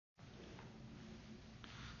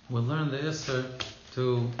we'll learn the Isser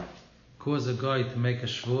to cause a guy to make a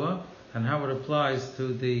shvua and how it applies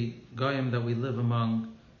to the goyim that we live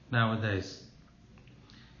among nowadays.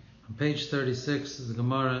 On page 36 is the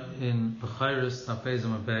Gemara in Bechairis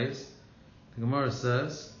Tapezim Abeis. The Gemara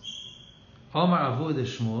says, Omar Avud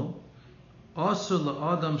Shmuel, Osur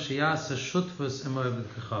la'adam sheyasa shutfus im oived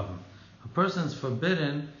kechavim. A person is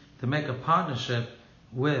forbidden to make a partnership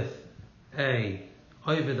with a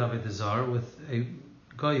oived avodah zarah, with a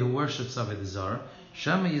guy who worships avodah zarah.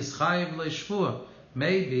 Shema yischayev le'shvua.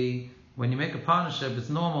 Maybe when you make a partnership, it's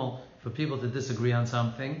normal for people to disagree on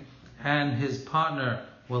something, and his partner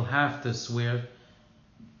will have to swear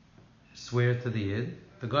to the yid.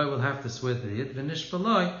 The guy will have to swear to the yid.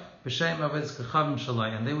 V'nishbaloi b'shem avodas kechavim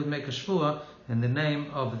shalai, and they would make a shvua in the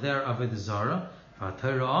name of their avodah zarah.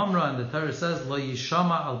 Torah Amra, and the Torah says, Lo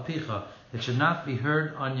yishama al picha, it should not be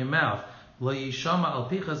heard on your mouth. Lo yishama al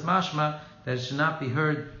picha is mashma, that it should not be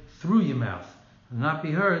heard through your mouth. It should not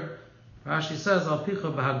be heard, Rashi says, al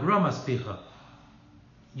picha b'hagramas picha.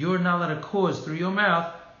 You're not allowed to cause through your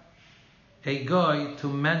mouth a guy to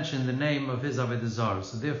mention the name of his avodah zarah.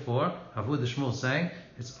 So therefore, Avud Shmuel saying,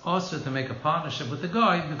 it's also to make a partnership with the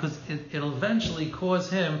guy because it'll eventually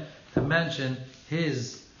cause him to mention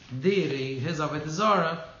his deity, his avodah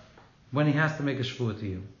zarah, when he has to make a shvua to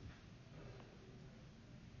you.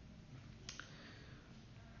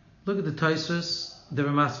 Look at the Tosfos, the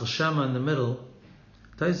Ramasel Shema in the middle.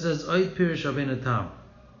 Tosfos says, Oid Pirish Rabbeinu Tam.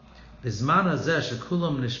 Bizman hazeh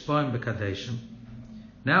shekulam nishbaim b'kadeshim.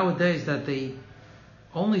 Nowadays that they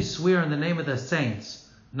only swear in the name of their saints,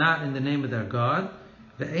 not in the name of their God.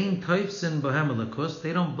 Ve'ein toifsin bohem alakus.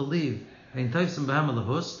 They don't believe. Ve'ein toifsin bohem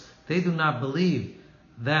alahus. They do not believe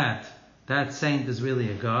that that saint is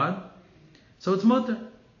really a God. So it's mutter.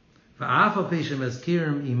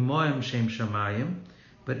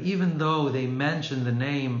 But even though they mention the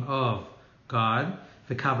name of God,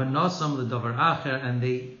 and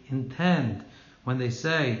they intend, when they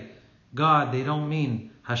say God, they don't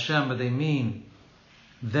mean Hashem, but they mean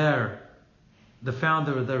the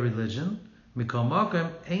founder of their religion. It's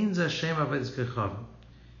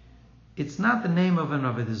not the name of an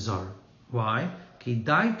avodah zarah. Why? When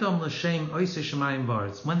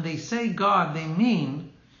they say God, they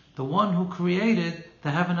mean the one who created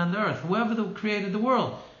the heaven and the earth, whoever created the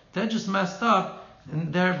world. They're just messed up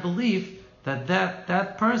in their belief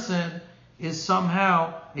that person is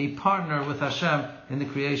somehow a partner with Hashem in the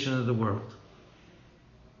creation of the world.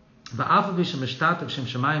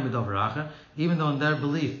 Even though in their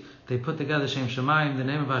belief they put together Shem Shemayim, the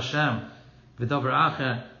name of Hashem, V'dover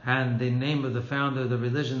Acher, and the name of the founder of the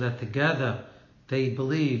religion, that together they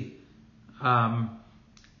believe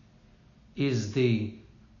is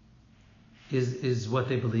what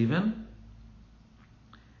they believe in.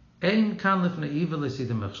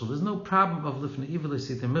 There's no problem of lifnei iva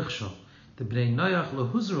l'sita michshol. The Bnei Noach lo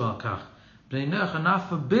huzru al kach. Bnei Noach are not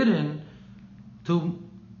forbidden to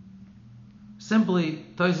simply,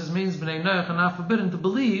 Tosfos means Bnei Noach are not forbidden to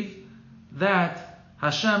believe that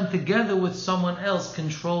Hashem together with someone else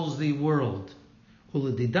controls the world. And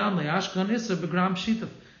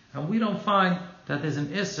we don't find that there's an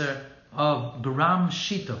isser of gram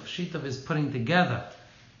shituf. Shituf is putting together.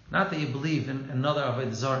 Not that you believe in another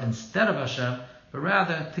avodah zarah instead of Hashem, but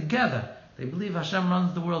rather together. They believe Hashem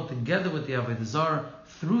runs the world together with the avodah zarah,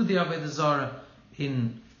 through the avodah zarah,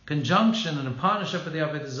 in conjunction and in partnership with the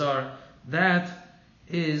avodah zarah. That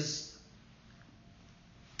is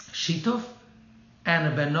shituf.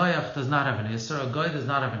 And a Ben Noach does not have an isser. A guy does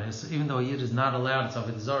not have an isser. Even though a yid is not allowed, it's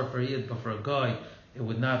avodah zarah for a yid, but for a guy, it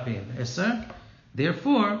would not be an isser.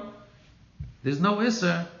 Therefore, there's no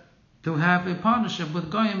isser to have a partnership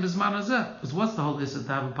with goyim bisman hazeh. Because what's the whole isser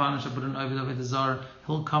to have a partnership with an avodah zarah?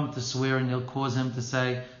 He'll come to swear and he'll cause him to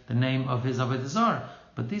say the name of his avodah zarah.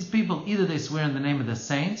 But these people, either they swear in the name of the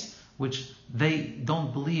saints, which they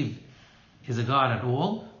don't believe is a God at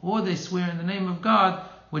all, or they swear in the name of God,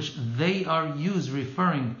 which they are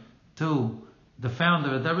referring to the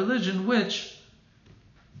founder of their religion, which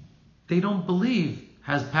they don't believe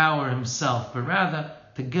has power himself, but rather,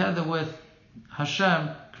 together with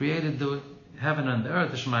Hashem, created the heaven and the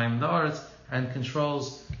earth, the Shemayim and the Aretz, and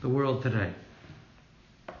controls the world today.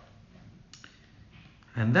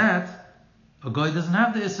 And that, a guy doesn't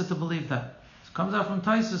have the issa to believe that. It comes out from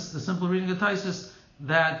Tosfos, the simple reading of Tosfos,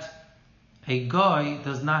 that a guy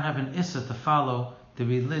does not have an issa to follow the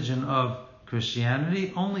religion of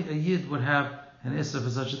Christianity. Only a yid would have an issa for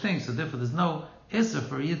such a thing. So therefore there's no issa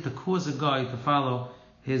for a yid to cause a guy to follow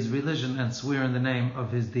his religion and swear in the name of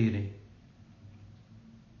his deity.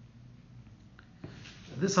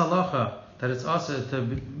 This halacha that it's also to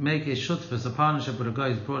make a shutfus, a partnership with a guy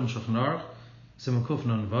is brought in Shulchan Aruch, Simon Kuf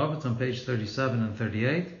Nun Vav, it's on page 37 and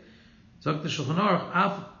 38. Zok the Shulchan Aruch,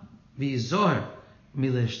 Af v'zoher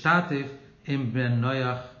mileshtativ im ben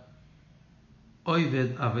noyach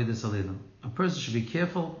oived avedis alilim. A person should be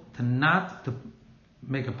careful to not to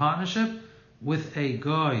make a partnership with a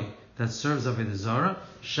guy that serves Avodah Zarah.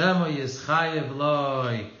 Shema yischayev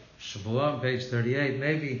loy. Shavua on page 38.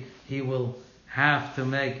 Maybe he will have to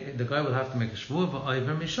make, the guy will have to make a shvuah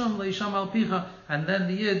v'oiver misham leisham al picha, and then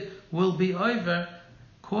the yid will be over,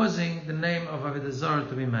 causing the name of Avodah Zarah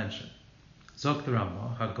to be mentioned. Zok the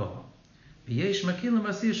Rambam Haggadah. V'yesh makilim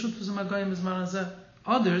asiyah shutfus magayim izman hazeh.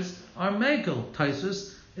 Others are mekel.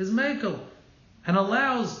 Taisus is mekel and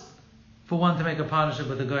allows for one to make a partnership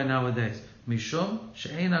with a guy nowadays. Mishum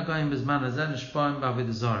she'ein hagayim bizman hazeh nishpaim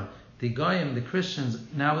b'Avodah Zarah. The goyim, the Christians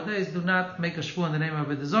nowadays, do not make a shvuah in the name of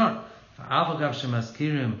Avodah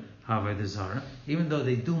Zarah. Even though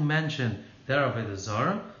they do mention their Avodah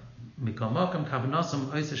Zarah,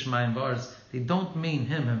 they don't mean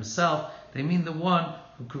him himself. They mean the one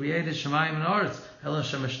who created Shemayim and Arts.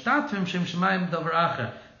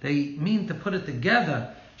 They mean to put it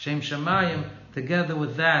together, Shem Shemayim, together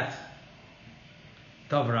with that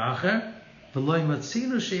Davar Acher. We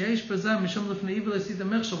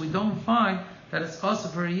don't find that it's also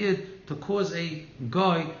for a yid to cause a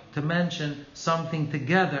guy to mention something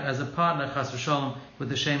together as a partner, chas v'shalom, with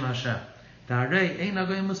the Shem Hashem. A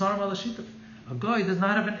guy does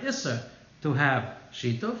not have an isser to have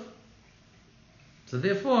shituf. So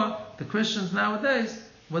therefore, the Christians nowadays,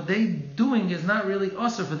 what they doing is not really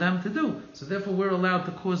usher for them to do. So therefore, we're allowed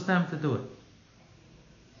to cause them to do it.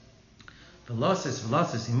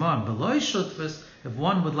 If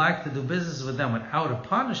one would like to do business with them without a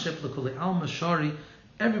partnership,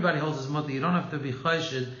 everybody holds his mother. You don't have to be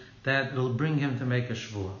chayshid that will bring him to make a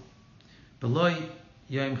shvuah.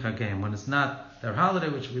 When it's not their holiday,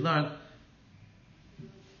 which we learned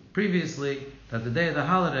previously, that the day of the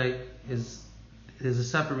holiday is a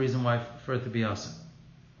separate reason why for it to be awesome.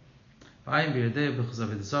 So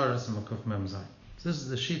this is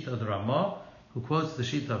the Shita of the Ramah, who quotes the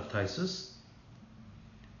Shita of Taisus,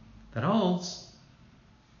 that holds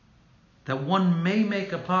that one may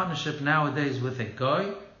make a partnership nowadays with a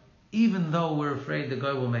guy, even though we're afraid the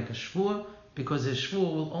guy will make a shvuah, because his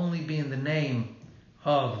shvuah will only be in the name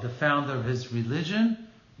of the founder of his religion,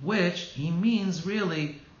 which he means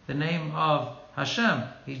really the name of Hashem.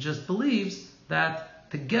 He just believes that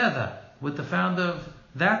together with the founder of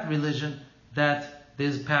that religion, that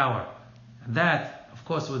there's power. And that, of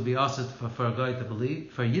course, would be also for a guy to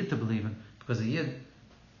believe, for a yid to believe in, because a yid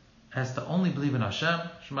has to only believe in Hashem.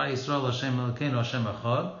 Shema Yisrael Hashem Elokeinu Hashem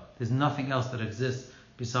Echad. There's nothing else that exists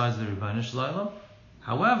besides the Rebbeinu Shalom.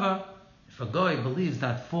 However, if a guy believes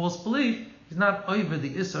that false belief, he's not over the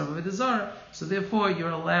Isser of Avodah Zarah, so therefore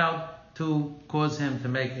you're allowed to cause him to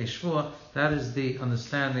make a shvuah. That is the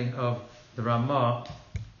understanding of the Ramah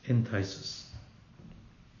in Taisus.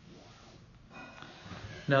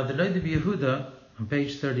 Now the Noda B'Yehuda on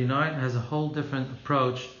page 39 has a whole different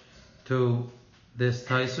approach to this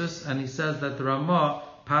Taisus, and he says that the Ramah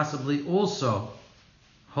possibly also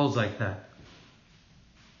holds like that.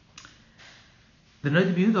 The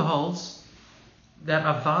Noda B'Yehuda holds that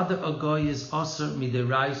Avada Agoy is Aser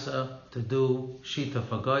Midiraisa to do Shita.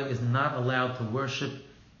 A guy is not allowed to worship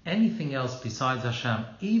anything else besides Hashem,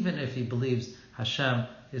 even if he believes Hashem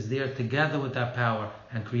is there together with that power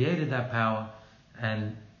and created that power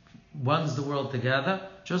and runs the world together.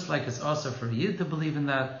 Just like it's also for a yid to believe in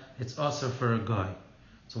that, it's also for a guy.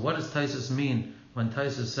 So what does Taisus mean when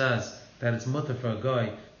Taisus says that it's mutter for a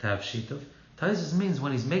guy to have shituf? Taisus means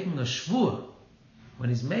when he's making a shvuah. When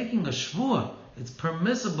he's making a shvuah, it's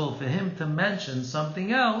permissible for him to mention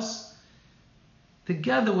something else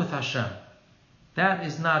together with Hashem. That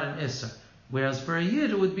is not an isser. Whereas for a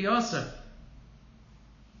yid, it would be aser.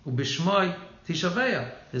 Ubishmoy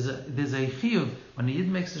tishaveya. There's a chiyuv. When a yid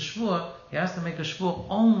makes a shvuah, he has to make a shvuah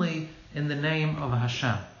only in the name of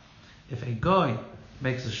Hashem. If a guy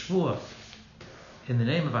makes a shvuah in the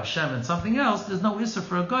name of Hashem and something else, there's no isser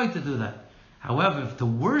for a guy to do that. However, if to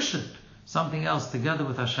worship something else together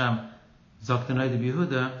with Hashem, Zok the Noda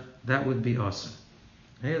B'Yehuda, that would be awesome.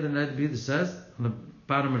 Here the Noda B'Yehuda says, on the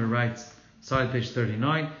bottom of the right side, page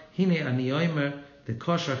 39, Hine ani yomer de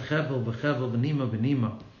kosher chevel b'chevel v'nima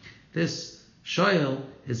b'nima. This shoyel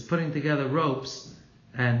is putting together ropes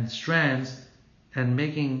and strands and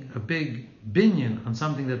making a big binyan on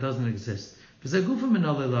something that doesn't exist. This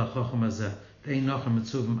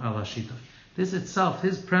itself,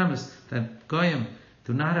 his premise that goyim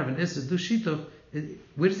do not have an issa do shituf,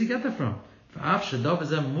 where does he get that from? Many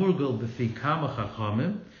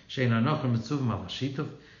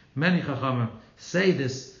chachamim say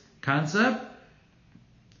this concept.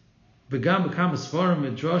 Many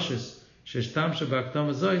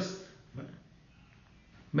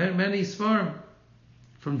svarim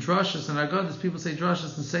from drushes and agadas, people say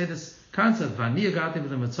drushes and say this concept. The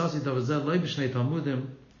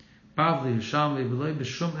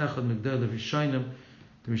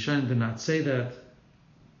Rishonim did not say that.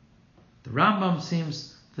 The Rambam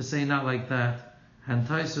seems to say not like that, and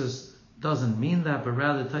Taisus doesn't mean that, but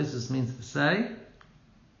rather Taisus means to say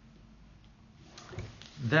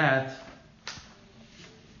that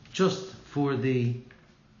just for the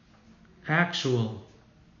actual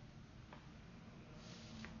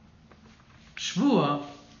Shvuah,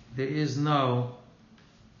 there is no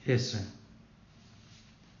Isser.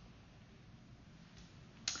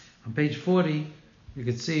 On page 40, you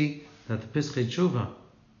can see that the Pischei Tshuva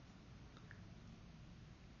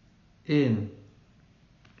in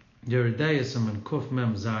Yeridei and Kuf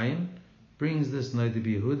Mem Zayin brings this Noida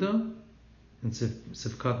Yehuda in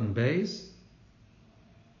Sifkat and Beis.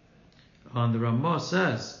 On the Ramah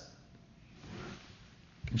says,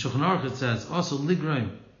 in Shulchan Aruch it says, also Ligraim,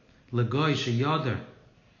 Lagoy Sheyader,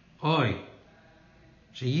 Oy,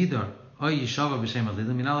 Sheyidar, Oy Yishava B'Shem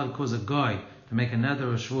Alidim. You're not allowed to cause a guy to make a neder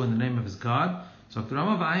or shvu in the name of his God. So the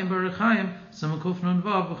Ramah V'ayim B'Rechaim, Samakuf Nun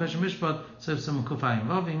Vav, B'Chesh Mishpat, says Samakuf Ayim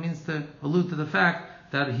Vav. He means to allude to the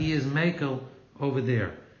fact that he is Mekel over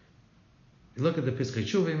there. You look at the Pischei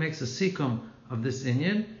Tshuva, he makes a sikum of this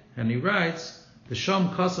inyan, and he writes, the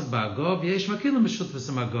Shom Kosav Ba'agov, Yesh Makilim B'Shut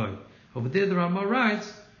V'Samagoi. Over there the Ramah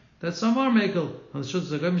writes that some are Mekel on the Shut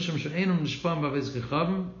V'Samagoi, Mishum She'enum Nishpam B'Aviz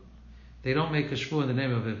Gechavim. They don't make a shvu in the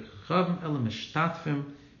name of Gechavim, Elam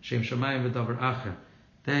Mishtatfim, Shem Shamayim V'Davar Acher.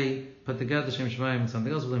 They put together Shem Shamayim and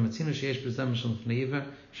something else, V'Lemetzinu Sheyesh B'Zem Mishum F'neiver,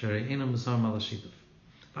 She'enum Musar Malashitov.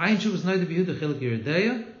 V'ayin Shuv is Noida B'Yehuda Chilik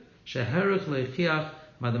Yeridea, She'herich Leichiach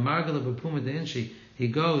Madamargala B'Puma De'inshi. He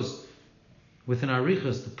goes with an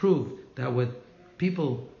arichas to prove that what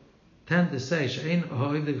people tend to say, She'ein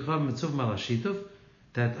Ha'oiv De'Gechavim Mitzuv Malashitov,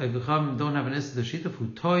 that Gechavim don't have an Issa D'Shitov, who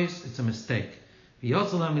toys, it's a mistake.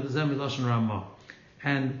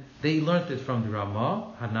 And they learned it from the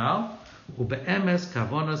Ramah, Hanal, Ube'emes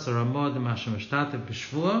Kavonas Ramah D'Mashem Shtatev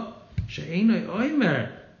B'Shvuah, She'enoi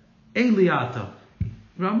Oimer Eliata.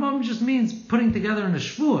 Ramah just means putting together in a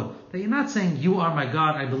Shvuah, that you're not saying, you are my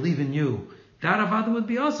God, I believe in you. That avada would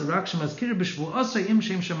be also, Raksham Azkir B'Shvuah, also Im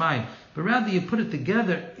Shem Shamayim. But rather you put it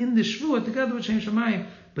together in the Shvuah, together with Shem Shamayim,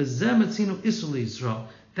 B'Zem Etzinu Isur Yisrael.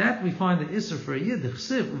 That we find the Isur for a Yid, the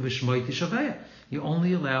Chsiv, Uvishmoi Tishaveya. You're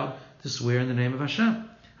only allowed to swear in the name of Hashem.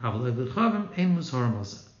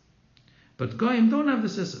 But Goyim don't have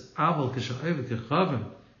this Isser.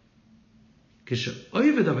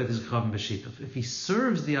 If he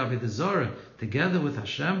serves the Avodah Zarah together with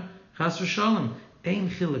Hashem, Chas v'Shalom, Ein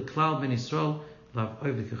Chilek Klal Ben Yisrael,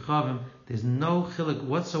 there's no chilek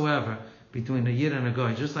whatsoever between a Yid and a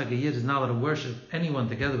Goy. Just like a Yid is not allowed to worship anyone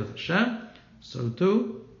together with Hashem, so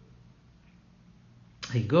too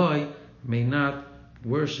a Goy may not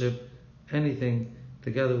worship anything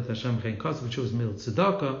together with Hashem.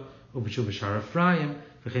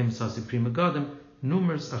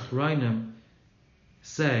 Numerous achrayim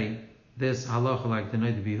say this halacha like the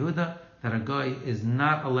Noida B'Yehuda, that a guy is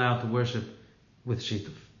not allowed to worship with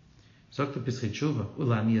shituf.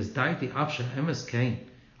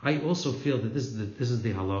 I also feel that this is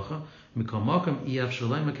the halacha. We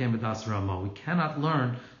cannot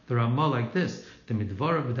learn the Ramah like this. These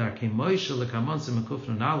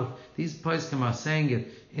poskim are saying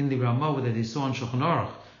it in the Ramah that they saw in Shulchan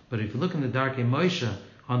Aruch. But if you look in the Darkei Moshe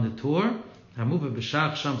on the tour,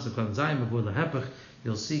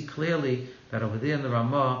 you'll see clearly that over there in the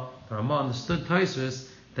Ramah understood Taisvis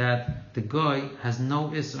that the guy has no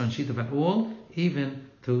Isser on Shituf at all, even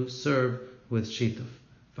to serve with Shituf.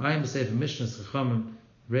 V'ayim b'sefer Mishnah Chachamim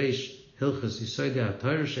Reish Hilchos Yisoidei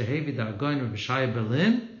HaTorah Shehevi Da'agoyin B'Shaya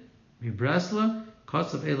Berlin B'Bresla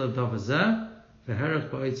Kotzav Elav Davazeh V'Herach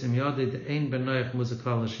Ba'otzim Yadei De'ein B'Noach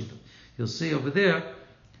Muzaklal HaShituf. You'll see over there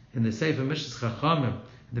in the Sefer Mishnah Chachamim,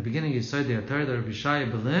 in the beginning Yisoidei HaTorah, that Rabbi Shaya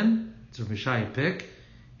Berlin, it's Rabbi Shaya Pick,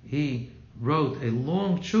 he wrote a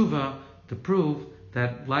long tshuva to prove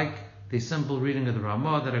that, like the simple reading of the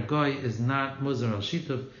Ramah, that a guy is not Muzar al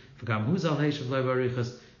Shituf.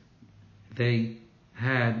 They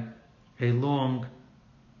had a long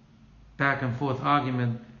back and forth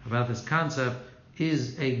argument about this concept.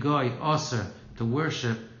 Is a guy aser to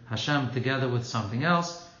worship Hashem together with something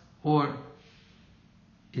else, or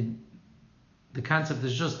the concept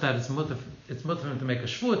is just that it's mutter for him to make a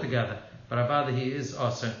shvuah together, but avada he is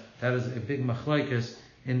aser That is a big machlokes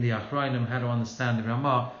in the Achrayim, how to understand the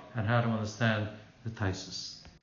Ramah and how to understand the Taisus.